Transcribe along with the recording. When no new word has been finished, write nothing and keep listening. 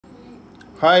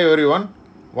Hi everyone,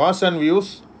 was and views.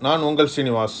 நான் உங்கள்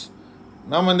ஸ்ரீனிவாஸ்.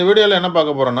 நம்ம இந்த வீடியோவில் என்ன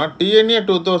பார்க்க போகிறோம்னா TNEA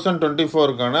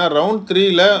 2024க்கான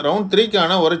ரவுண்ட்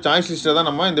த்ரீக்கான ஒரு சாய்ஸ் லிஸ்ட்டை தான்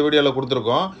நம்ம இந்த வீடியோவில்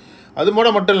கொடுத்துருக்கோம். அது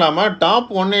மட்டும் இல்லாமல்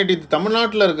டாப் 180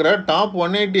 தமிழ்நாட்டில் இருக்கிற டாப்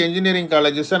 180 இன்ஜினியரிங்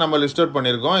காலேஜஸை நம்ம லிஸ்ட் அவுட்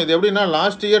பண்ணியிருக்கோம். இது எப்படின்னா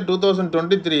லாஸ்ட் இயர்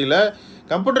 2023ல்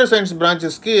கம்ப்யூட்டர் சயின்ஸ்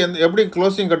பிரான்ச்சஸ்க்கு எப்படி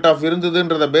க்ளோசிங் கட் ஆஃப்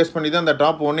இருந்ததுன்றதை பேஸ் பண்ணி தான் அந்த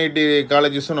டாப் 180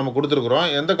 காலேஜஸும் நம்ம கொடுத்துருக்குறோம்.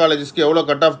 எந்த காலேஜஸ்க்கு எவ்வளோ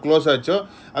கட் ஆஃப் க்ளோஸ் ஆச்சோ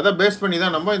அதை பேஸ் பண்ணி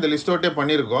தான் நம்ம இந்த லிஸ்ட் அவுட்டே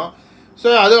பண்ணியிருக்கோம். ஸோ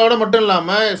அதோட மட்டும்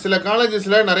இல்லாமல் சில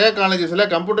காலேஜஸில் நிறையா காலேஜஸில்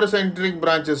கம்ப்யூட்டர் சயின்டிஃபிக்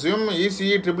பிரான்ச்சஸையும்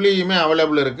ECE EEEயுமே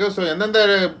அவைலபிள் இருக்குது. ஸோ எந்தெந்த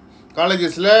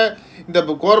காலேஜஸில் இந்த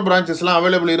கோர் பிரான்ச்சஸ்லாம்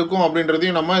அவைலபிள் இருக்கும்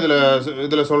அப்படின்றதையும் நம்ம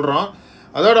இதில் சொல்கிறோம்.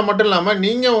 அதோட மட்டும் இல்லாமல்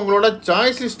நீங்கள் உங்களோட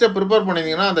சாய்ஸ் லிஸ்ட்டை ப்ரிப்பேர்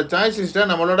பண்ணிங்கன்னா அந்த சாய்ஸ் லிஸ்ட்டை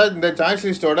நம்மளோட இந்த சாய்ஸ்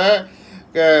லிஸ்ட்டோட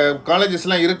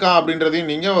காலேஜஸ்லாம் இருக்கா அப்படின்றதையும்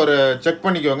நீங்கள் ஒரு செக்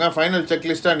பண்ணிக்கோங்க. ஃபைனல் செக்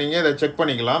லிஸ்ட்டாக நீங்கள் இதை செக்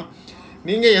பண்ணிக்கலாம்.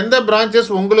 நீங்கள் எந்த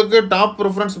பிரான்ச்சஸ் உங்களுக்கு டாப்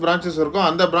ப்ரிஃபரன்ஸ் பிரான்ச்சஸ் இருக்கோ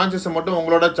அந்த பிரான்ச்சஸை மட்டும்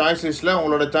உங்களோட சாய்ஸ் லிஸ்ட்டில்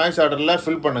உங்களோட சாய்ஸ் ஆர்டரில்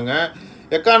ஃபில் பண்ணுங்கள்.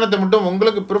 எக்காரணத்தை மட்டும்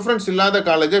உங்களுக்கு ப்ரிஃபரன்ஸ் இல்லாத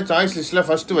காலேஜை சாய்ஸ் லிஸ்ட்டில்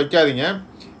ஃபஸ்ட்டு வைக்காதீங்க.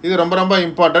 இது ரொம்ப ரொம்ப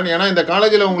இம்பார்ட்டன்ட். ஏன்னா இந்த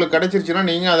காலேஜில் உங்களுக்கு கிடச்சிருச்சுன்னா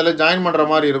நீங்கள் அதில் ஜாயின் பண்ணுற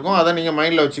மாதிரி இருக்கும். அதை நீங்கள்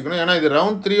மைண்டில் வச்சுக்கணும். ஏன்னா இது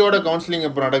ரவுண்ட் 3யோட கவுன்சிலிங்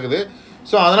இப்போ நடக்குது.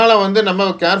 ஸோ அதனால் நம்ம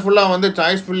கேர்ஃபுல்லாக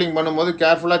சாய்ஸ் ஃபில்லிங் பண்ணும்போது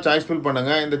கேர்ஃபுல்லாக சாய்ஸ் ஃபில்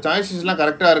பண்ணுங்கள். இந்த சாய்ஸஸ்லாம்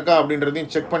கரெக்டாக இருக்கா அப்படின்றதையும்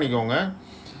செக் பண்ணிக்கோங்க.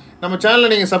 நம்ம சேனலை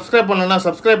நீங்கள் சப்ஸ்கிரைப் பண்ணலன்னா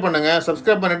சப்ஸ்கிரைப் பண்ணுங்கள்.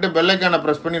 சப்ஸ்கிரைப் பண்ணிவிட்டு பெல் ஐக்கானை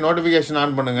ப்ரெஸ் பண்ணி நோட்டிஃபிகேஷன்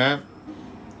ஆன் பண்ணுங்கள்.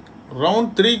 ரவுண்ட்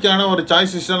 3க்கான ஒரு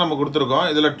சாய்ஸ் லிஸ்ட்டாக நம்ம கொடுத்துருக்கோம்.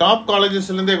 இதில் டாப்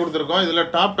காலேஜஸ்லேருந்தே கொடுத்துருக்கோம். இதில்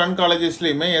டாப் 10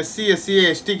 காலேஜஸ்லேயுமே SC SCA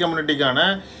ST கம்யூனிட்டிக்கான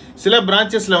சில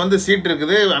பிரான்ச்சஸில் சீட்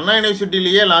இருக்குது. அண்ணா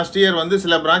யூனிவர்சிட்டிலேயே லாஸ்ட் இயர்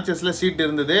சில பிரான்ச்சஸில் சீட்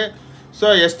இருந்தது. ஸோ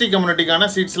ST கம்யூனிட்டிக்கான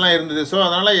சீட்ஸ்லாம் இருந்தது. ஸோ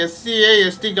அதனால் SCA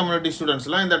ST கம்யூனிட்டி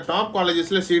ஸ்டூடெண்ட்ஸ்லாம் இந்த டாப்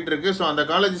காலேஜஸில் சீட் இருக்குது. ஸோ அந்த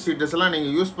காலேஜ் சீட்டஸ்லாம்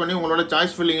நீங்கள் யூஸ் பண்ணி உங்களோட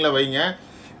சாய்ஸ் ஃபில்லிங்கில் வைங்க.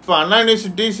 இப்போ அண்ணா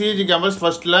யூனிவர்சிட்டி CG கேம்பஸ்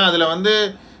ஃபஸ்ட்டில் அதில்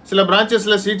சில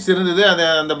பிரான்ச்சஸில் சீட்ஸ் இருந்தது.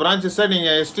 அந்த பிரான்ச்சஸை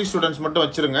நீங்கள் ST ஸ்டூடெண்ட்ஸ் மட்டும்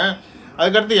வச்சுருங்க.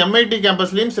 அதுக்கடுத்து MIT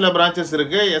கேம்பஸ்லேயும் சில பிரான்ச்சஸ்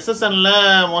இருக்குது. SSNல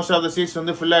most of the seeds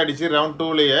fill ஆகிடுச்சு ரவுண்ட்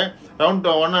 2லேயே, ரவுண்ட்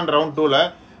 1 அண்ட் ரவுண்ட் 2ல்.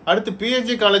 அடுத்து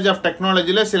PHG காலேஜ் ஆஃப்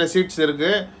டெக்னாலஜியில் சில சீட்ஸ்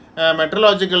இருக்குது.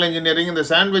 மெட்ரலாஜிக்கல் இன்ஜினியரிங் இந்த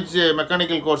சாண்ட்விச்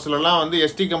மெக்கானிக்கல் கோர்ஸ்லலாம்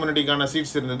ST கம்யூனிட்டிக்கான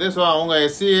சீட்ஸ் இருந்தது. ஸோ அவங்க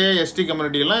SCA ST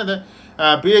கம்யூனிட்டிலாம் இந்த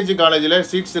PHG காலேஜில்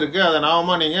சீட்ஸ் இருக்குது. அதை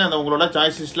நாமமாக நீங்கள் உங்களோட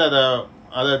சாய்ஸ் லிஸ்ட்டில்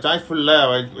அதை சாய்ஸ்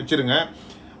ஃபுல்லில் வச்சுருங்க.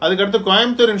 அதுக்கடுத்து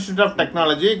கோயம்புத்தூர் இன்ஸ்டியூட் ஆஃப்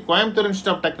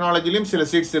டெக்னாலஜிலையும் சில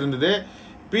சீட்ஸ் இருந்தது.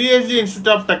 PHG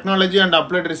institute of technology and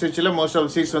applied ரிசர்ச்சில் most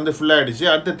of seeds full ஆகிடுச்சு.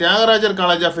 அடுத்து தியாகராஜர்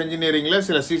காலேஜ் ஆஃப் இன்ஜினியரிங்கில்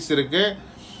சில சீட்ஸ் இருக்குது.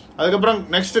 அதுக்கப்புறம்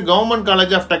next government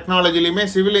college of டெக்னாலஜிலையுமே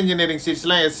civil engineering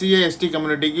சீட்ஸ்லாம் SCA ST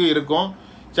கம்யூனிட்டிக்கும் இருக்கும்.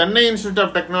 சென்னை இன்ஸ்டியூட்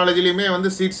ஆஃப் டெக்னாலஜிலையுமே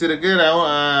சீட்ஸ் இருக்குது.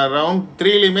 ரவுண்ட்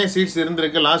 3லையுமே சீட்ஸ்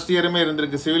இருந்திருக்கு. லாஸ்ட் இயருமே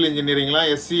இருந்திருக்கு சிவில் இன்ஜினியரிங்லாம்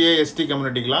SCA ST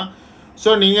கம்யூனிட்டிக்கெலாம். ஸோ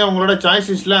நீங்கள் உங்களோட சாய்ஸ்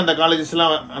லிஸ்ட்டில் அந்த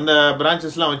காலேஜஸ்லாம் அந்த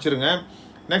பிரான்ச்சஸ்லாம் வச்சுருங்க.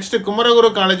 நெக்ஸ்ட்டு குமரகுரு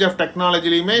காலேஜ் ஆஃப்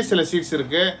டெக்னாலஜிலையுமே சில சீட்ஸ்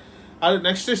இருக்குது. அது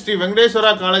next Sri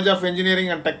Venkateswara college of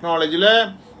engineering and டெக்னாலஜியில்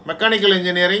mechanical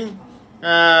engineering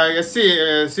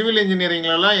civil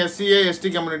இன்ஜினியரிங்லலாம் SCA ST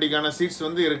கம்யூனிட்டிக்கான seeds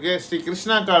இருக்குது. ஸ்ரீ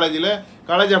கிருஷ்ணா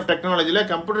காலேஜ் ஆஃப் டெக்னாலஜியில்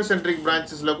கம்ப்யூட்டர் சென்ட்ரிக்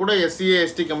பிரான்ச்சஸில் கூட SCA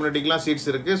ST கம்யூனிட்டிக்கெலாம் சீட்ஸ்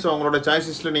இருக்குது. ஸோ உங்களோட சாய்ஸ்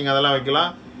லிஸ்ட்டில் நீங்கள் அதெல்லாம்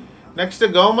வைக்கலாம். Next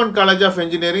government college of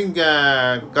engineering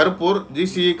Karuppur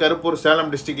GCE Karuppur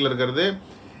Salem டிஸ்ட்ரிக்டில் இருக்கிறது.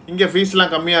 இங்கே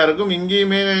ஃபீஸ்லாம் கம்மியாக இருக்கும்.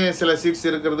 இங்கேயுமே சில சீட்ஸ்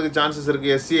இருக்கிறதுக்கு சான்சஸ்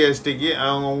இருக்குது SCA STக்கு.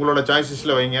 உங்களோட சாய்ஸ்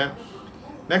லிஸ்ட்டில் வைங்க.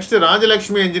 நெக்ஸ்ட்டு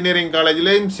ராஜலக்ஷ்மி இன்ஜினியரிங்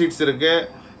காலேஜ்லேயும் சீட்ஸ் இருக்குது.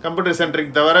 கம்ப்யூட்டர்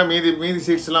சென்ட்ரிக் தவிர மீதி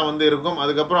சீட்ஸ்லாம் இருக்கும்.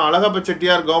 அதுக்கப்புறம் Alagappa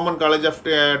Chettiar government college of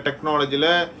டெக்னாலஜியில்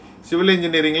சிவில்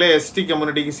இன்ஜினியரிங்கில் ST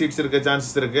கம்யூனிட்டிக்கு சீட்ஸ் இருக்க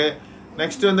சான்சஸ் இருக்குது.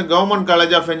 Next government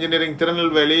college of engineering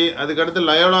Tirunelveli. அதுக்கடுத்து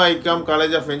Loyola Icom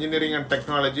college of engineering and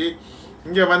technology.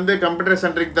 இங்கே கம்ப்யூட்டர்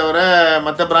சென்ட்ரிக் தவிர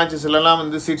மற்ற பிரான்ச்சஸ்லாம்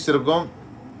சீட்ஸ் இருக்கும்.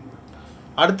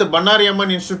 அடுத்து Bannari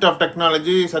Amman institute of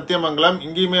technology Sathyamangalam.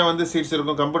 இங்கேயுமே சீட்ஸ்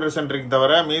இருக்கும் கம்ப்யூட்டர் சென்ட்ரிக்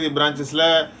தவிர. மீதி பிரான்ச்சஸில்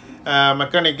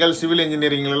மெக்கானிக்கல் சிவில்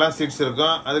இன்ஜினியரிங்லலாம் சீட்ஸ்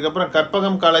இருக்கும். அதுக்கப்புறம்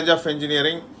Karpagam college of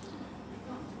engineering.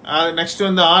 Next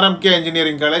RMK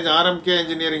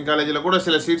engineering காலேஜில் கூட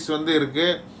சில சீட்ஸ் இருக்குது.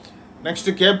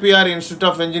 Next KPR institute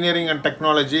of engineering and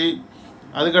technology.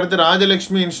 அதுக்கடுத்து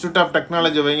ராஜலக்ஷ்மி இன்ஸ்டியூட் ஆஃப்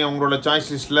டெக்னாலஜி வைங்க உங்களோட சாய்ஸ்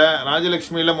லிஸ்ட்டில்.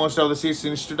 ராஜலக்ஷ்மியில் most of the seeds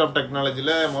institute of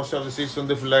டெக்னாலஜியில் most of the seeds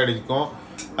full ஆகிருக்கும்.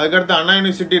 அதுக்கடுத்து அண்ணா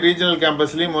university regional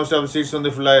கேம்பஸ்லேயும் most of the seeds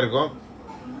ஃபுல்லாக இருக்கும்.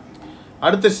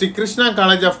 அடுத்து Sri Krishna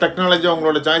college of technology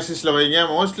உங்களோட சாய்ஸ் லிஸ்ட்டில் வைங்க.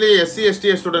 மோஸ்ட்லி SC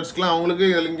ST ஸ்டூடெண்ட்ஸ்க்குலாம் அவங்களுக்கு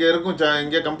இங்கே இருக்கும்.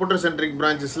 இங்கே கம்ப்யூட்டர் சென்ட்ரிக்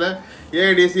பிரான்ச்சஸில்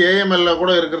AIDC AML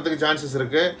கூட இருக்கிறதுக்கு சான்சஸ்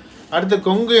இருக்குது. அடுத்து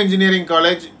கொங்கு இன்ஜினியரிங்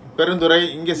காலேஜ் பெருந்துறை.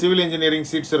 இங்கே சிவில் இன்ஜினியரிங்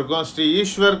சீட்ஸ் இருக்கும். Sri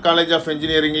Ishwar college of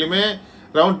இன்ஜினியரிங்லையுமே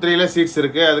round 3ல் seeds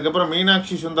இருக்குது. அதுக்கப்புறம்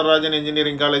மீனாட்சி சுந்தரராஜன்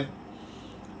இன்ஜினியரிங் காலேஜ்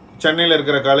சென்னையில்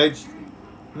இருக்கிற college.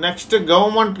 Next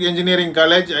government engineering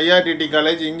college IRTT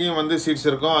college. இங்கேயும் சீட்ஸ்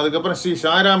இருக்கும். அதுக்கப்புறம் ஸ்ரீ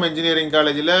சாய்ராம் இன்ஜினியரிங்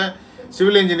காலேஜில்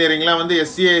சிவில் இன்ஜினியரிங்லாம் வந்து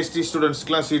எஸ்சி எஸ்டி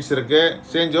ஸ்டூடெண்ட்ஸ்க்குலாம் சீட்ஸ் இருக்குது.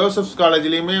 Saint Joseph's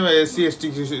காலேஜ்லேயுமே SC ST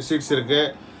seeds இருக்குது.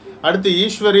 அடுத்து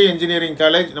ஈஸ்வரி இன்ஜினியரிங்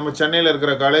காலேஜ் நம்ம சென்னையில்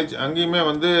இருக்கிற காலேஜ், அங்கேயுமே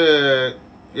வந்து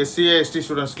எஸ்சி எஸ்டி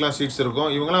ஸ்டூடெண்ட்ஸ்க்குலாம் சீட்ஸ் இருக்கும்.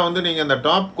 இவங்களாம் வந்து நீங்கள் அந்த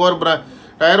டாப் கோர்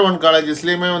டயர் 1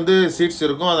 காலேஜஸ்லேயுமே வந்து சீட்ஸ்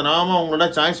இருக்கும். அதை நாம உங்களோட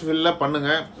சாய்ஸ் ஃபில்லில்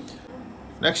பண்ணுங்கள்.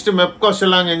 நெக்ஸ்ட்டு மெப்கோ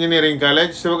ஷெல்லாங் இன்ஜினியரிங்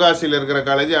காலேஜ் சிவகாசியில் இருக்கிற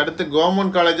காலேஜ். அடுத்து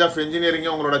கவர்மெண்ட் காலேஜ் ஆஃப்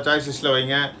இன்ஜினியரிங்கை உங்களோட சாய்ஸ் லிஸ்ட்டில்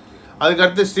வைங்க.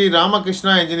 அதுக்கடுத்து ஸ்ரீ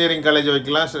ராமகிருஷ்ணா இன்ஜினியரிங் காலேஜ்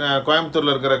வைக்கலாம்,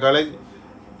 கோயம்புத்தூரில் இருக்கிற காலேஜ்,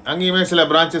 அங்கேயுமே சில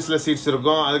பிரான்ச்சஸில் சீட்ஸ்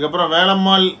இருக்கும். அதுக்கப்புறம்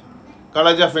வேலம்மாள்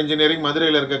காலேஜ் ஆஃப் இன்ஜினியரிங்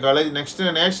மதுரையில் இருக்க college.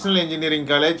 Next national engineering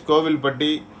college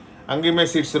Kovilpatti, அங்கேயுமே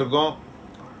சீட்ஸ் இருக்கும்.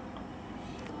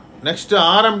 Next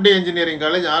RMT engineering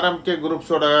college, RMK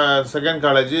குரூப்ஸோட second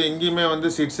college, இங்கேயுமே வந்து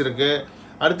சீட்ஸ் இருக்குது.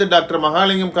 அடுத்து doctor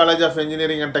Mahalingam college of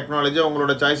engineering and technology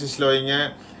உங்களோட சாய்ஸஸில் வைங்க.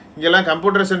 இங்கெல்லாம்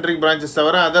கம்ப்யூட்டர் சென்ட்ரிக் பிரான்ச்சஸ்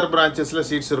தவிர அதர் பிரான்ச்சஸில்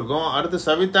சீட்ஸ் இருக்கும். அடுத்து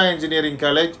சவிதா இன்ஜினியரிங்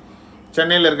காலேஜ்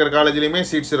சென்னையில் இருக்கிற காலேஜ்லேயுமே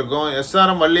சீட்ஸ் இருக்கும்.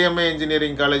 எஸ்ஆர்எம் வள்ளியம்மை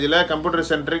இன்ஜினியரிங் காலேஜில் கம்ப்யூட்டர்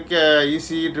சென்ட்ரிக்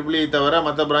இசிஇ ட்ரிபிள்இ தவிர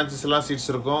மற்ற பிரான்ச்சஸ்லாம் சீட்ஸ்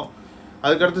இருக்கும்.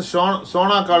 அதுக்கடுத்து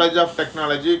Sona college of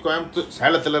technology Coimbatore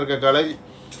சேலத்தில் இருக்க காலேஜ்.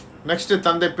 நெக்ஸ்ட்டு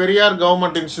தந்தை Periyar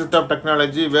government institute of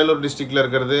technology Vellore டிஸ்ட்ரிக்டில்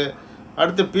இருக்கிறது.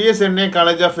 அடுத்து PSNA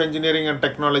college of engineering and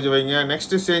technology வைங்க.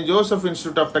 Next Saint Joseph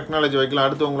institute of technology வைக்கலாம்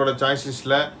அடுத்து உங்களோட சாய்ஸ்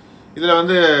லிஸ்ட்டில். இதில்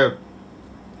வந்து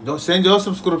செயின்ட்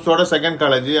ஜோசப்ஸ் குரூப்ஸோட செகண்ட்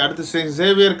காலேஜ். அடுத்து Saint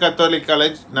Xavier Catholic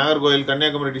college Nagercoil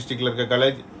Kanyakumari டிஸ்ட்ரிக்டில் இருக்க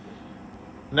college.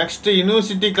 Next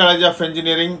university college of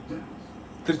engineering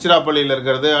திருச்சிராப்பள்ளியில்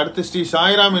இருக்கிறது. அடுத்து Sri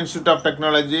Sairam institute of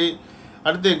technology,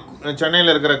 அடுத்து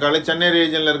சென்னையில் இருக்கிற காலேஜ். சென்னை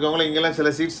ரீஜனில் இருக்கவங்களும் இங்கெல்லாம் சில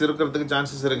சீட்ஸ் இருக்கிறதுக்கு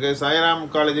சான்சஸ் இருக்குது. சாய்ராம்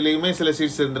காலேஜ்லேயுமே சில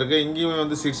சீட்ஸ் இருந்திருக்கு, இங்கேயுமே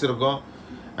வந்து சீட்ஸ் இருக்கும்.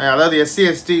 அதாவது எஸ்சி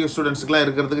எஸ்டி ஸ்டூடெண்ட்ஸுக்குலாம்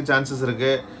இருக்கிறதுக்கு சான்சஸ்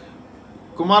இருக்குது.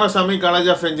 குமாரசாமி காலேஜ்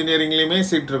ஆஃப் இன்ஜினியரிங்லேயுமே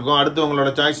சீட் இருக்கும். அடுத்து உங்களோட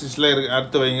சாய்ஸஸில்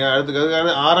அடுத்து வைங்க.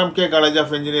 அடுத்து RMK college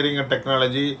of engineering and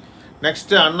technology.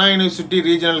 Next Anna university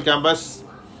regional campus.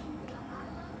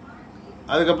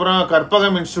 அதுக்கப்புறம்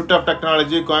Karpagam institute of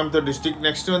technology Coimbatore district.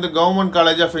 Next வந்து கவர்மெண்ட்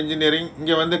காலேஜ் ஆஃப் இன்ஜினியரிங்,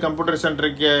 இங்கே வந்து கம்ப்யூட்டர்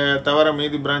சென்ட்ரிக்கு தவிர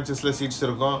மீதி பிரான்ச்சஸில் சீட்ஸ்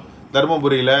இருக்கும்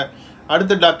தருமபுரியில்.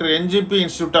 அடுத்து doctor NGP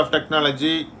institute of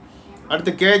technology,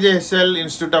 அடுத்து கேஜேஎஸ்எல்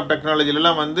இன்ஸ்டியூட் ஆஃப்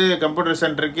டெக்னாலஜிலலாம் வந்து கம்ப்யூட்டர்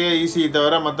சென்டருக்கு இசிஇ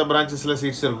தவிர மற்ற பிரான்ச்சஸில்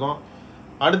சீட்ஸ் இருக்கும்.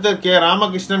 அடுத்து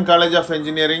ராமகிருஷ்ணன் காலேஜ் ஆஃப்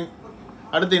இன்ஜினியரிங்,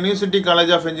 அடுத்து university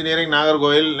college of engineering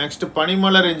Nagercoil. Next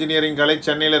Panimalar engineering college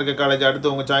சென்னையில் இருக்க காலேஜ் அடுத்து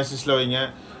உங்கள் சாய்ஸஸில் வைங்க.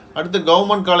 அடுத்து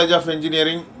கவர்மெண்ட் காலேஜ் ஆஃப்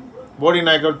இன்ஜினியரிங் போடி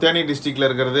நாயக்கர் தேனி டிஸ்ட்ரிக்டில்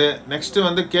இருக்கிறது. நெக்ஸ்ட்டு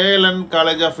வந்து KLN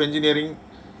college of engineering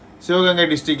Sivaganga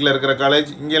டிஸ்ட்ரிக்டில் இருக்கிற காலேஜ்,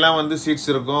 இங்கெல்லாம் வந்து சீட்ஸ்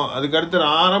இருக்கும். அதுக்கடுத்து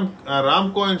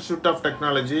Ramco institute of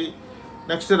technology.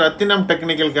 Next Rathinam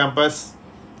technical campus.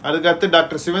 அதுக்கடுத்து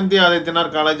doctor Sivanthi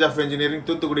Adityanath college of engineering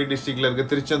Thoothukudi டிஸ்ட்ரிக்டில்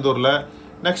இருக்குது திருச்செந்தூரில்.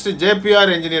 Next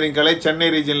JPR engineering college Chennai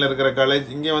ரீஜனில் இருக்கிற காலேஜ்,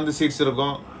 இங்கே வந்து சீட்ஸ்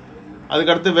இருக்கும்.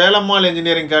 அதுக்கடுத்து வேலம்மாள்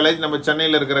இன்ஜினியரிங் காலேஜ் நம்ம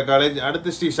சென்னையில் இருக்கிற காலேஜ். அடுத்து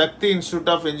ஸ்ரீ சக்தி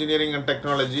institute of engineering and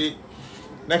technology.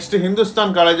 Next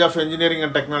Hindustan college of engineering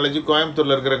and technology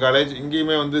கோயம்புத்தூரில் இருக்கிற காலேஜ்,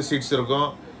 இங்கேயுமே வந்து சீட்ஸ் இருக்கும்.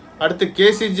 அடுத்து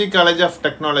KCG college of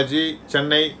technology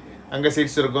Chennai, அங்கே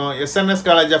சீட்ஸ் இருக்கும். எஸ்என்எஸ்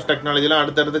காலேஜ் ஆஃப் டெக்னாலஜிலாம்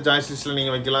அடுத்தடுத்த சாய்ஸ் லிஸ்ட்டில்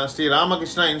நீங்கள் வைக்கலாம். Sri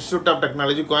Ramakrishna institute of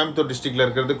technology Coimbatore டிஸ்ட்ரிக்டில்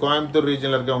இருக்கிறது, கோயம்புத்தூர்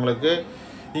ரீஜனில் இருக்கவங்களுக்கு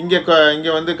இங்கே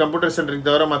வந்து கம்ப்யூட்டர் சென்டருக்கு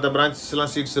தவிர மற்ற பிரான்ச்சஸ்லாம்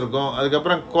சீட்ஸ் இருக்கும்.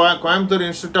 அதுக்கப்புறம் Coimbatore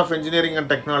institute of engineering and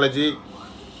technology.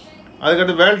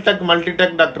 அதுக்கடுத்து Vel Tech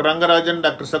Multitech doctor Rangarajan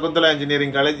doctor Shakuntala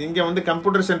engineering college, இங்கே வந்து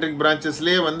கம்ப்யூட்டர் சென்ட்ரிக்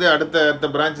பிரான்ச்சஸ்லேயே வந்து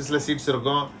அடுத்த பிரான்ச்சஸில் சீட்ஸ்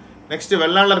இருக்கும். Next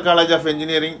Vellalar college of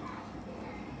engineering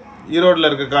ஈரோடில்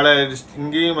இருக்க காலேஜ்,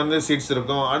 இங்கேயும் வந்து சீட்ஸ்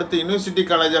இருக்கும். அடுத்து university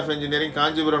college of engineering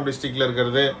Kanchipuram டிஸ்ட்ரிக்டில்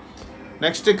இருக்கிறது.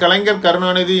 Next Kalaignar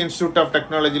Karunanidhi institute of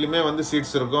டெக்னாலஜிலுமே வந்து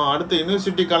சீட்ஸ் இருக்கும். அடுத்து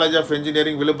university college of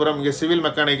engineering Villupuram, இங்கே சிவில்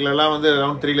மெக்கானிக்கலெலாம் வந்து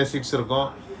ரவுண்ட் 3ல் சீட்ஸ் இருக்கும்.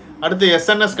 அடுத்து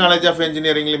எஸ்என்எஸ் காலேஜ் ஆஃப்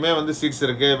இன்ஜினியரிங்லையுமே வந்து சீட்ஸ்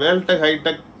இருக்குது. வேல்டெக்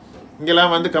ஹைடெக்,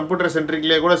 இங்கெல்லாம் வந்து கம்ப்யூட்டர்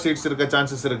சென்ட்ரிக்லேயே கூட சீட்ஸ் இருக்க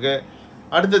சான்சஸ் இருக்குது.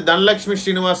 அடுத்து தனலட்சுமி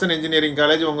ஸ்ரீனிவாசன் இன்ஜினியரிங்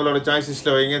காலேஜ் உங்களோட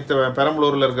சாய்ஸில் வைங்க.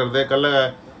 பெரம்பலூரில் இருக்கிறது,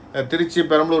 திருச்சி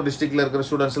பெரம்பலூர் டிஸ்ட்ரிக்டில் இருக்கிற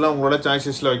ஸ்டூடெண்ட்ஸ்லாம் உங்களோட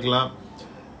சாய்ஸில் வைக்கலாம்.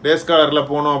 டே ஸ்காலரில்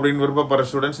போகணும் அப்படின்னு விருப்பப்படுற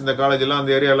ஸ்டூடெண்ட்ஸ் இந்த காலேஜெலாம்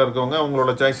அந்த ஏரியாவில் இருக்கவங்க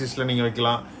உங்களோட சாய்ஸில் நீங்கள்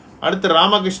வைக்கலாம். அடுத்து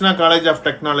ராமகிருஷ்ணா காலேஜ் ஆஃப்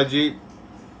டெக்னாலஜி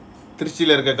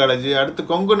திருச்சியில் இருக்க காலேஜ். அடுத்து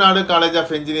கொங்கு நாடு college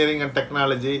of engineering and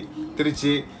technology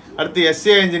Trichy. அடுத்து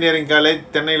எஸ்ஏ இன்ஜினியரிங் காலேஜ்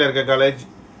சென்னையில் இருக்க college.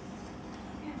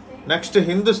 Next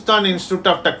Hindustan institute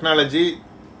of technology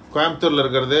கோயம்புத்தூரில்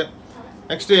இருக்கிறது.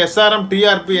 Next SRM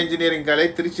TRP engineering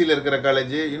college திருச்சியில் இருக்கிற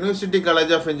college. University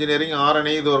college of engineering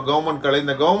Arani, இது ஒரு கவர்மெண்ட் காலேஜ்.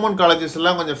 இந்த கவர்மெண்ட்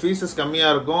காலேஜஸ்லாம் கொஞ்சம் ஃபீஸஸ்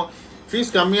கம்மியாக இருக்கும்.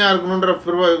 ஃபீஸ் கம்மியாக இருக்கணுன்ற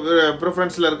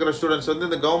ப்ரிஃபரன்ஸில் இருக்கிற ஸ்டூடெண்ட்ஸ் வந்து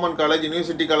இந்த government college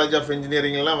university college of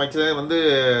இன்ஜினியரிங்லாம் வைக்கிறது வந்து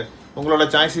உங்களோட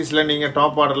சாய்ஸஸில் நீங்கள்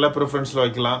டாப் ஆர்டரில் ப்ரிஃபரன்ஸில்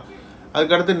வைக்கலாம்.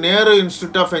 அதுக்கடுத்து Nehru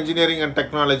institute of engineering and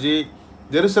technology,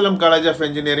 Jerusalem college of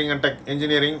engineering and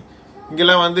engineering,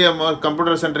 இங்கெல்லாம் வந்து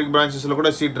கம்ப்யூட்டர் சென்ட்ரிக் பிரான்ச்சஸில் கூட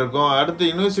சீட் இருக்கும். அடுத்து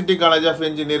university college of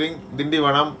engineering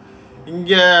Tindivanam,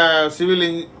 இங்கே சிவில்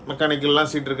மெக்கானிக்கல்லாம்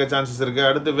சீட் இருக்க சான்சஸ் இருக்குது.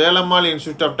 அடுத்து வேலம்மாள்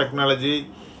இன்ஸ்டியூட் ஆஃப் டெக்னாலஜி,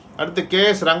 அடுத்து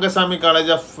KS Rangasamy college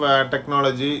of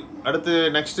technology, அடுத்து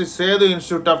நெக்ஸ்ட்டு சேது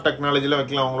இன்ஸ்டியூட் ஆஃப் டெக்னாலஜியில்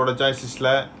வைக்கலாம் உங்களோட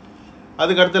சாய்ஸஸில்.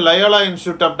 அதுக்கடுத்து லயோலா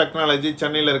இன்ஸ்டியூட் ஆஃப் டெக்னாலஜி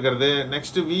சென்னையில் இருக்கிறது.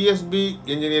 Next VSB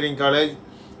engineering college,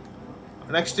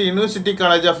 next university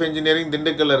college of engineering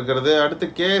திண்டுக்கல்ல இருக்கிறது. அடுத்து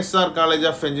கேஎஸ்ஆர் காலேஜ்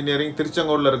ஆஃப் இன்ஜினியரிங்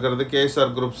திருச்செங்கோடில் இருக்கிறது,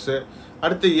 கேஎஸ்ஆர் குரூப்ஸு.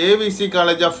 அடுத்து ஏவிசி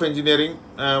காலேஜ் ஆஃப் இன்ஜினியரிங்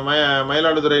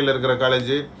மயிலாடுதுறையில் இருக்கிற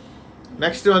காலேஜ்.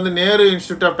 நெக்ஸ்ட்டு வந்து நேரு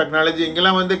இன்ஸ்டியூட் ஆஃப் டெக்னாலஜி,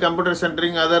 இங்கெல்லாம் வந்து கம்ப்யூட்டர்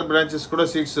சென்டரிங் அதர் பிரான்ச்சஸ் கூட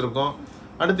சீட்ஸ் இருக்கும்.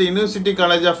 அடுத்து யூனிவர்சிட்டி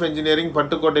காலேஜ் ஆஃப் இன்ஜினியரிங்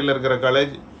பட்டுக்கோட்டையில் இருக்கிற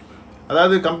காலேஜ்.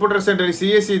 அதாவது கம்ப்யூட்டர் சென்டர்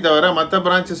சிஎஸ்சி தவிர மற்ற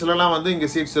பிரான்ச்சஸ்லாம் வந்து இங்கே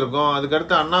சீட்ஸ் இருக்கும்.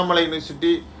 அதுக்கடுத்து அண்ணாமலை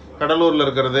யூனிவர்சிட்டி கடலூரில்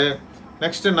இருக்கிறது.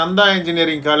 Next Nanda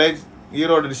engineering college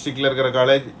Erode டிஸ்ட்ரிக்டில் இருக்கிற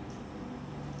காலேஜ்.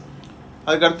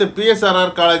 அதுக்கடுத்து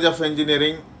பிஎஸ்ஆர்ஆர் காலேஜ் ஆஃப்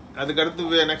இன்ஜினியரிங்.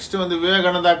 அதுக்கடுத்து நெக்ஸ்ட்டு வந்து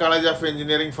Vivekananda college of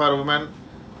engineering for woman.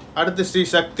 அடுத்து ஸ்ரீ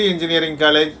சக்தி இன்ஜினியரிங்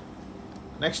காலேஜ்.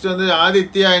 நெக்ஸ்ட் வந்து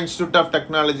Aditya institute of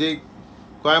technology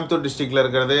Coimbatore டிஸ்ட்ரிக்டில்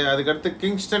இருக்கிறது. அதுக்கடுத்து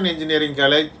Kingston engineering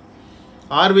college,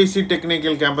 ஆர்விசி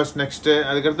technical campus. Next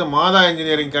அதுக்கடுத்து மாதா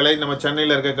இன்ஜினியரிங் காலேஜ் நம்ம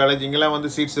சென்னையில் இருக்க காலேஜ். இங்கெல்லாம்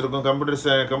வந்து சீட்ஸ் இருக்கும்.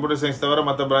 கம்ப்யூட்டர் சயின்ஸ் தவிர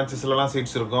மற்ற பிரான்ச்சஸ்லாம்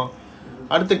சீட்ஸ் இருக்கும்.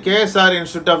 அடுத்து KSR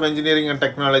institute of engineering and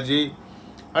technology.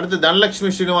 அடுத்து Dhanalakshmi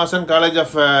Srinivasan college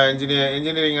of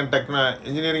engineering and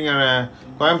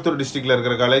Coimbatore டிஸ்ட்ரிக்டில்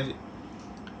இருக்கிற college.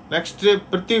 Next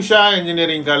பிருத்திவ்ஷா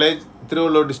engineering college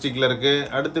Tiruvallur டிஸ்ட்ரிக்டில் இருக்குது.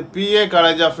 அடுத்து BA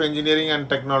college of engineering and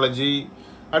technology.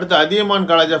 அடுத்து Athiyaman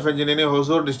college of engineering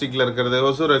Hosur டிஸ்ட்ரிக்டில் இருக்கிறது,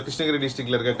 ஹொசூர் கிருஷ்ணகிரி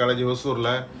டிஸ்ட்ரிக்டில் இருக்க காலேஜ்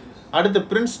ஹொசூரில். அடுத்து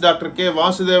Prince doctor K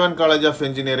Vasudevan college of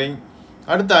engineering.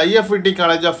 அடுத்து IFET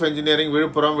college of engineering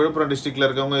Villupuram டிஸ்ட்ரிக்டில்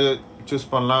இருக்கவங்க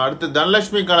சூஸ் பண்ணலாம். அடுத்து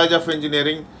தனலட்சுமி காலேஜ் ஆஃப்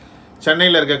இன்ஜினியரிங்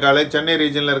சென்னையில் இருக்க காலேஜ், சென்னை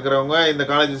ரீஜனில் இருக்கிறவங்க இந்த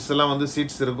காலேஜஸ் எல்லாம் வந்து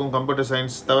சீட்ஸ் இருக்கும். கம்ப்யூட்டர்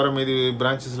சயின்ஸ் தவிர மீதி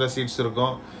பிரான்ச்சஸில் சீட்ஸ்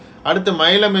இருக்கும். அடுத்து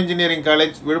மயிலம் இன்ஜினியரிங்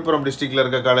காலேஜ் விழுப்புரம் டிஸ்ட்ரிக்டில்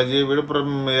இருக்க காலேஜ்.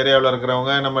 விழுப்புரம் ஏரியாவில்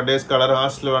இருக்கிறவங்க நம்ம டே ஸ்காலர்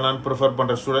ஹாஸ்டல் வேணான்னு ப்ரிஃபர்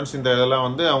பண்ணுற ஸ்டூடெண்ட்ஸ் இந்த இதெல்லாம்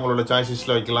வந்து அவங்களோட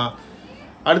சாய்ஸஸில் வைக்கலாம்.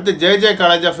 அடுத்து JJ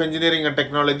college of engineering and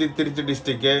technology Trichy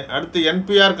district. அடுத்து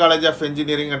NPR college of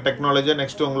engineering and technology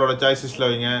next உங்களோட சாய்ஸஸில்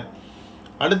வைங்க.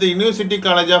 அடுத்து university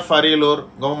college of Ariyalur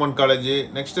government college.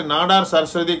 Next Nadar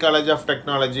Saraswati college of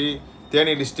technology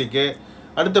Theni district.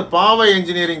 அடுத்து பாவை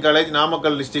இன்ஜினியரிங் காலேஜ்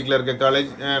நாமக்கல் டிஸ்ட்ரிக்டில் இருக்க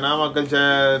காலேஜ். நாமக்கல்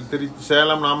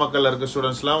சேலம் நாமக்கல்ல இருக்க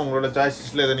ஸ்டூடெண்ட்ஸ்லாம் உங்களோட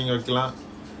சாய்ஸஸில் இதை நீங்கள் வைக்கலாம்.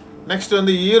 நெக்ஸ்ட்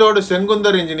வந்து Erode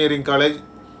Sengunthar engineering college.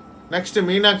 Next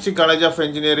Meenakshi college of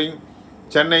engineering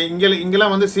Chennai.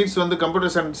 இங்கெல்லாம் வந்து சீட்ஸ் வந்து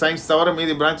கம்ப்யூட்டர் சயின்ஸ் தவிர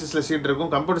மீதி பிரான்ச்சஸில் சீட்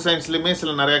இருக்கும். கம்ப்யூட்டர் சயின்ஸ்லையுமே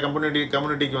சில நிறையா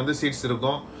கம்யூனிட்டிக்கு வந்து சீட்ஸ்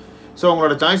இருக்கும். ஸோ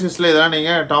உங்களோட சாய்ஸஸில் இதெல்லாம்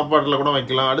நீங்கள் டாப் பார்ட்டில் கூட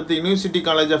வைக்கலாம். அடுத்து university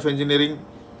college of engineering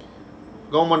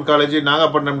government college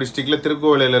Nagapattinam டிஸ்ட்ரிக்டில்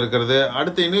திருக்கோவிலையில் இருக்கிறது.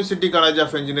 அடுத்து யூனிவர்சிட்டி காலேஜ்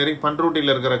ஆஃப் இன்ஜினியரிங்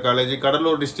பண்ருட்டியில் இருக்கிற காலேஜ்.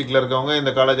 கடலூர் டிஸ்ட்ரிக்டில் இருக்கவங்க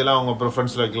இந்த காலேஜெலாம் அவங்க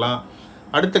ப்ரிஃபரன்ஸில் வைக்கலாம்.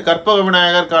 அடுத்து Karpaga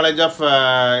Vinayagar college of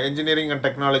engineering and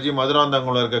technology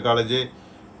மதுராந்தகம்ல இருக்க college.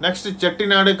 Next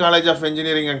Chettinad college of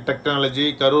engineering and technology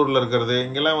கரூரில் இருக்கிறது.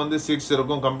 இங்கெல்லாம் வந்து சீட்ஸ்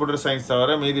இருக்கும். கம்ப்யூட்டர் சயின்ஸ்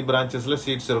தவிர மீதி பிரான்ச்சஸில்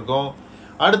சீட்ஸ் இருக்கும்.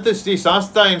 அடுத்து Sri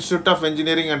Sastha institute of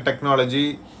engineering and technology.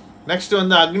 Next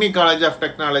வந்து அக்னி காலேஜ் ஆஃப்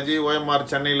டெக்னாலஜி OMR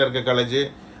சென்னையில் இருக்க காலேஜ்.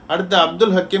 அடுத்து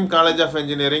Abdul Hakeem college of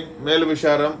engineering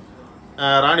மேல்விசாரம்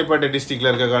Ranipet டிஸ்ட்ரிக்டில்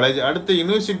இருக்க காலேஜ். அடுத்து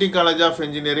university college of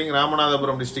engineering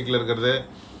Ramanathapuram டிஸ்ட்ரிக்டில் இருக்கிறது.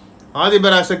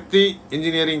 ஆதிபராசக்தி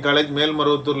இன்ஜினியரிங் காலேஜ்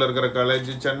மேல்மருவத்தூரில் இருக்கிற காலேஜ்,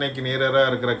 சென்னைக்கு நியராக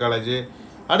இருக்கிற காலேஜ்.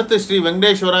 அடுத்து Sri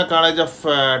Venkateswara college of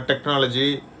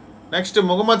technology. Next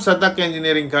Mohammed Chetak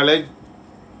engineering college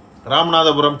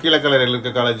Ramanathapuram கீழக்கலையில் இருக்க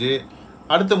காலேஜ்.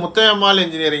 அடுத்து முத்தையம்மாள்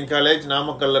இன்ஜினியரிங் காலேஜ்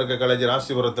நாமக்கல்ல இருக்க காலேஜ்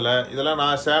ராசிபுரத்தில். இதெல்லாம்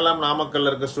சேலம்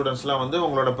நாமக்கல்ல இருக்க ஸ்டூடெண்ட்ஸ்லாம் வந்து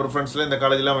உங்களோட ப்ரிஃபரன்ஸில் இந்த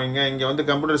காலேஜ்லாம் வைங்க. இங்கே வந்து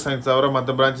கம்ப்யூட்டர் சயின்ஸ் தவிர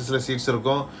மற்ற பிரான்ச்சஸில் சீட்ஸ்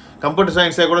இருக்கும். கம்ப்யூட்டர்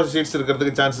சயின்ஸே கூட சீட்ஸ்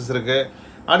இருக்கிறதுக்கு சான்சஸ் இருக்குது.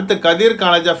 அடுத்து கதிர்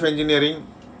college of engineering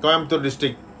Coimbatore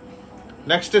district.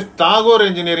 Next Tagore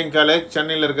engineering college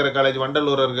சென்னையில் இருக்கிற காலேஜ்,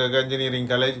 வண்டலூர் இருக்க engineering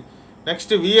college.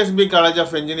 Next VSP college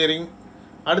of engineering.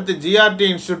 அடுத்து GRT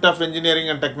institute of engineering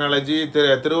and technology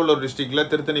Tiruvallur டிஸ்ட்ரிக்டில்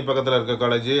திருத்தணி பக்கத்தில் இருக்க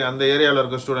காலேஜ். அந்த ஏரியாவில்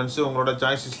இருக்க ஸ்டூடெண்ட்ஸ் உங்களோட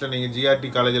சாய்ஸஸில் நீங்கள் ஜிஆர்டி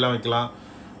காலேஜெலாம் வைக்கலாம்.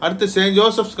 அடுத்து Saint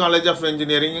Joseph's college of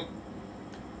engineering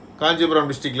Kanchipuram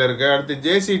டிஸ்ட்ரிக்டில் இருக்குது. அடுத்து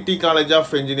JCD college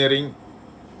of engineering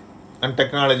and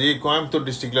technology Coimbatore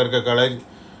டிஸ்ட்ரிக்டில் இருக்க college.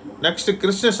 Next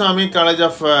Krishnasamy college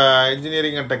of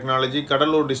engineering and technology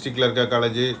Cuddalore டிஸ்ட்ரிக்டில் இருக்க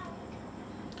college.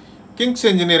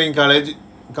 Kings engineering college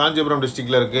Kanchipuram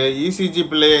டிஸ்ட்ரிக்டில் இருக்குது. இசிஜி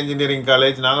பிள்ளை இன்ஜினியரிங்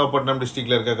காலேஜ் நாகப்பட்டினம்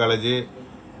டிஸ்ட்ரிக்டில் இருக்க college.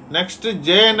 Next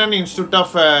JNN institute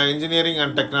of engineering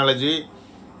and technology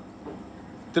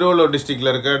Tiruvallur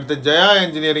டிஸ்ட்ரிக்டில் இருக்குது. அடுத்து Jaya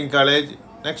engineering college.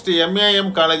 Next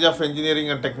MAM college of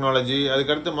engineering and technology.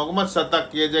 அதுக்கடுத்து Mohammed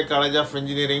Chetak K J college of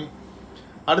engineering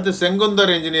அடுத்து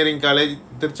செங்குந்தர் இன்ஜினியரிங் காலேஜ்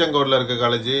திருச்செங்கோடில் இருக்க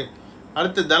காலேஜ்.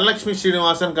 அடுத்து Dhanalakshmi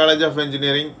Srinivasan college of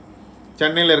engineering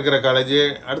சென்னையில் இருக்கிற காலேஜ்.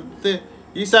 அடுத்து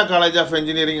ஈசா college of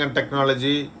engineering and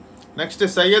technology.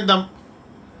 Next சையத்தம்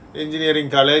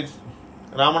engineering college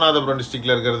Ramanathapuram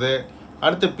டிஸ்ட்ரிக்டில் இருக்கிறது.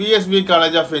 அடுத்து BSP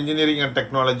college of engineering and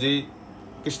technology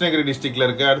Krishnagiri டிஸ்ட்ரிக்டில்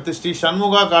இருக்குது. அடுத்து ஸ்ரீ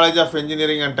சண்முகா college of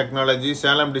engineering and technology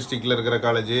Salem டிஸ்ட்ரிக்டில் இருக்கிற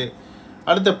காலேஜ்.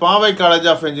 அடுத்து பாவை காலேஜ்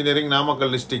ஆஃப் இன்ஜினியரிங்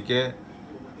நாமக்கல் டிஸ்ட்ரிக்கு.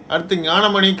 அடுத்து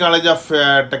Gnanamani college of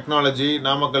technology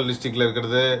Namakkal டிஸ்ட்ரிக்டில்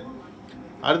இருக்கிறது.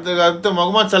 அடுத்து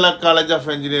முகமது சலாக் காலேஜ் ஆஃப்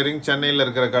இன்ஜினியரிங் சென்னையில்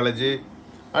இருக்கிற காலேஜ்.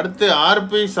 அடுத்து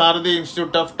RB Sarathi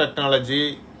institute of technology.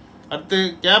 அடுத்து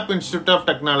கேப் இன்ஸ்டியூட் ஆஃப்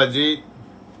டெக்னாலஜி.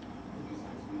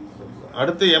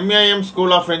 அடுத்து எம்ஏஎம்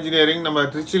ஸ்கூல் ஆஃப் இன்ஜினியரிங் நம்ம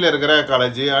திருச்சியில் இருக்கிற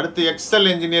காலேஜ். அடுத்து எக்ஸல்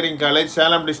இன்ஜினியரிங் காலேஜ்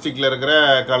சேலம் டிஸ்ட்ரிக்டில் இருக்கிற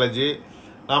காலேஜ்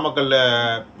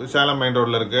நாமக்கல்லில் சேலம் மெயின்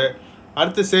ரோடில் இருக்குது.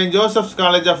 அடுத்து Saint Joseph's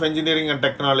college of engineering and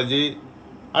technology.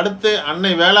 அடுத்து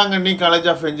அன்னை Velankanni college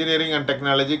of engineering and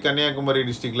technology Kanyakumari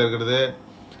டிஸ்ட்ரிக்டில் இருக்கிறது.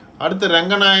 அடுத்து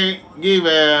Ranganayaki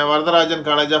Varadarajan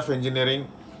college of engineering.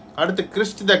 அடுத்து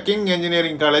Christ the king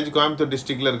engineering college Coimbatore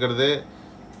டிஸ்ட்ரிக்டில் இருக்கிறது.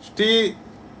 Sri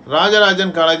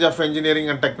Rajarajan college of engineering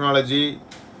and technology.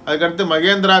 அதுக்கடுத்து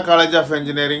Mahindra college of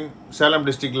engineering Salem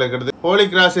டிஸ்ட்ரிக்டில் இருக்கிறது. Holi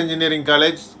cross engineering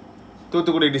college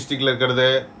Thoothukudi டிஸ்ட்ரிக்டில் இருக்கிறது.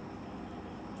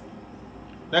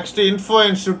 Next info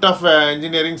institute of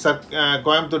engineering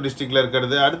Coimbatore டிஸ்ட்ரிக்டில்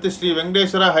இருக்கிறது. அடுத்து Sri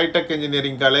Venkateswara hitech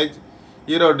engineering college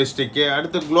Erode district.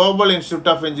 அடுத்து global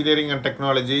institute of engineering and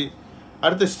technology.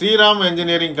 அடுத்து ஸ்ரீராம்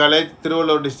இன்ஜினியரிங் காலேஜ்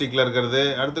திருவள்ளூர் டிஸ்ட்ரிக்டில் இருக்கிறது.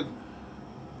 அடுத்து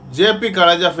JP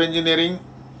college of engineering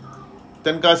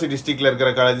Tenkasi டிஸ்ட்ரிக்டில் இருக்கிற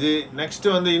காலேஜ்.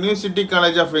 நெக்ஸ்ட்டு வந்து university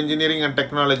college of engineering and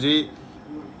technology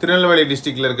Tirunelveli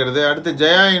டிஸ்ட்ரிக்டில் இருக்கிறது. அடுத்து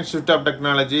ஜெயா இன்ஸ்டியூட் ஆஃப்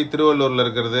டெக்னாலஜி திருவள்ளூரில்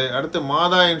இருக்கிறது. அடுத்து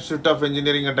மாதா institute of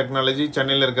engineering and technology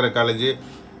சென்னையில் இருக்கிற காலேஜ்.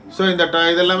 ஸோ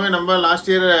இதெல்லாமே நம்ம last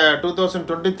year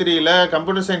 2023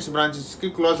 computer science பிரான்ச்சஸ்க்கு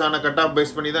close ஆன கட் ஆஃப்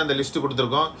பேஸ் பண்ணி தான் இந்த லிஸ்ட்டு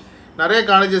கொடுத்துருக்கோம். நிறைய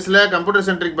காலேஜஸில் கம்ப்யூட்டர்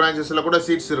சென்ட்ரிக் பிரான்ச்சஸில் கூட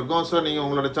சீட்ஸ் இருக்கும். ஸோ நீங்கள்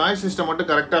உங்களோட சாய்ஸ் லிஸ்ட்டை மட்டும்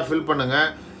கரெக்டாக ஃபில் பண்ணுங்கள்.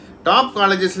 டாப்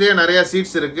காலேஜஸ்லேயே நிறையா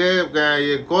சீட்ஸ்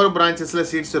இருக்குது. கோர் பிரான்ச்சஸில்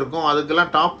சீட்ஸ் இருக்கும்.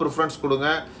 அதுக்கெல்லாம் டாப் ப்ரிஃபரன்ஸ் கொடுங்க.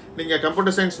 நீங்கள்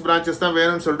கம்ப்யூட்டர் சயின்ஸ் பிரான்ச்சஸ் தான்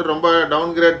வேணும்னு சொல்லிட்டு ரொம்ப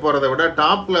டவுன் கிரேட் போகிறத விட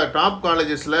டாப்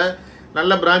காலேஜஸில்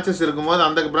நல்ல பிரான்ச்சஸ் இருக்கும்போது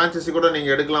அந்த பிரான்ச்சஸை கூட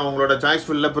நீங்கள் எடுக்கலாம். உங்களோட சாய்ஸ்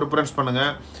ஃபில்லில் ப்ரிஃபரன்ஸ்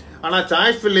பண்ணுங்கள். ஆனால்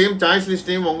சாய்ஸ் ஃபில்லையும் சாய்ஸ்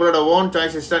லிஸ்ட்டையும் உங்களோட ஓன்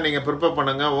சாய்ஸ் லிஸ்ட்டாக நீங்கள் ப்ரிப்பேர்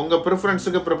பண்ணுங்கள். உங்கள்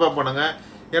ப்ரிஃபரன்ஸுக்கு ப்ரிப்பேர் பண்ணுங்கள்.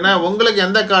 ஏன்னா உங்களுக்கு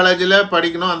எந்த காலேஜில்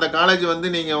படிக்கணும் அந்த காலேஜ் வந்து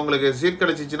நீங்கள் உங்களுக்கு சீட்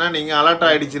கிடச்சிச்சின்னா நீங்கள் அலர்ட்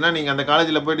ஆகிடுச்சின்னா நீங்கள் அந்த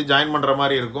காலேஜில் போய்ட்டு ஜாயின் பண்ணுற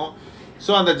மாதிரி இருக்கும்.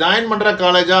 ஸோ அந்த ஜாயின் பண்ணுற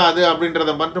காலேஜாக அது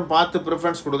அப்படின்றத மட்டும் பார்த்து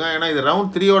ப்ரிஃபரன்ஸ் கொடுங்க. ஏன்னா இது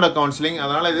ரவுண்ட் 3 கவுன்சிலிங்.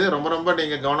 அதனால் இது ரொம்ப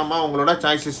நீங்கள் கவனமாக உங்களோட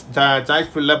சாய்ஸ்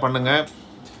ஃபில்லில் பண்ணுங்கள்.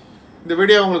 இந்த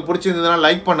வீடியோ உங்களுக்கு பிடிச்சிருந்ததுன்னா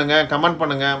லைக் பண்ணுங்கள், கமெண்ட்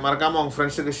பண்ணுங்கள், மறக்காமல் உங்கள்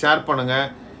ஃப்ரெண்ட்ஸுக்கு ஷேர் பண்ணுங்கள்.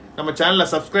 நம்ம சேனலை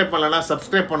சப்ஸ்கிரைப் பண்ணலைன்னா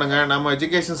சப்ஸ்கிரைப் பண்ணுங்கள். நம்ம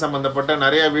எஜுகேஷன் சம்மந்தப்பட்ட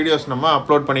நிறைய வீடியோஸ் நம்ம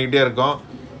அப்லோட் பண்ணிக்கிட்டே இருக்கோம்.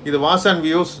 இது வாஸ் அண்ட்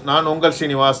வியூஸ். நான் உங்கள்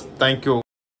ஸ்ரீனிவாஸ். தேங்க்யூ.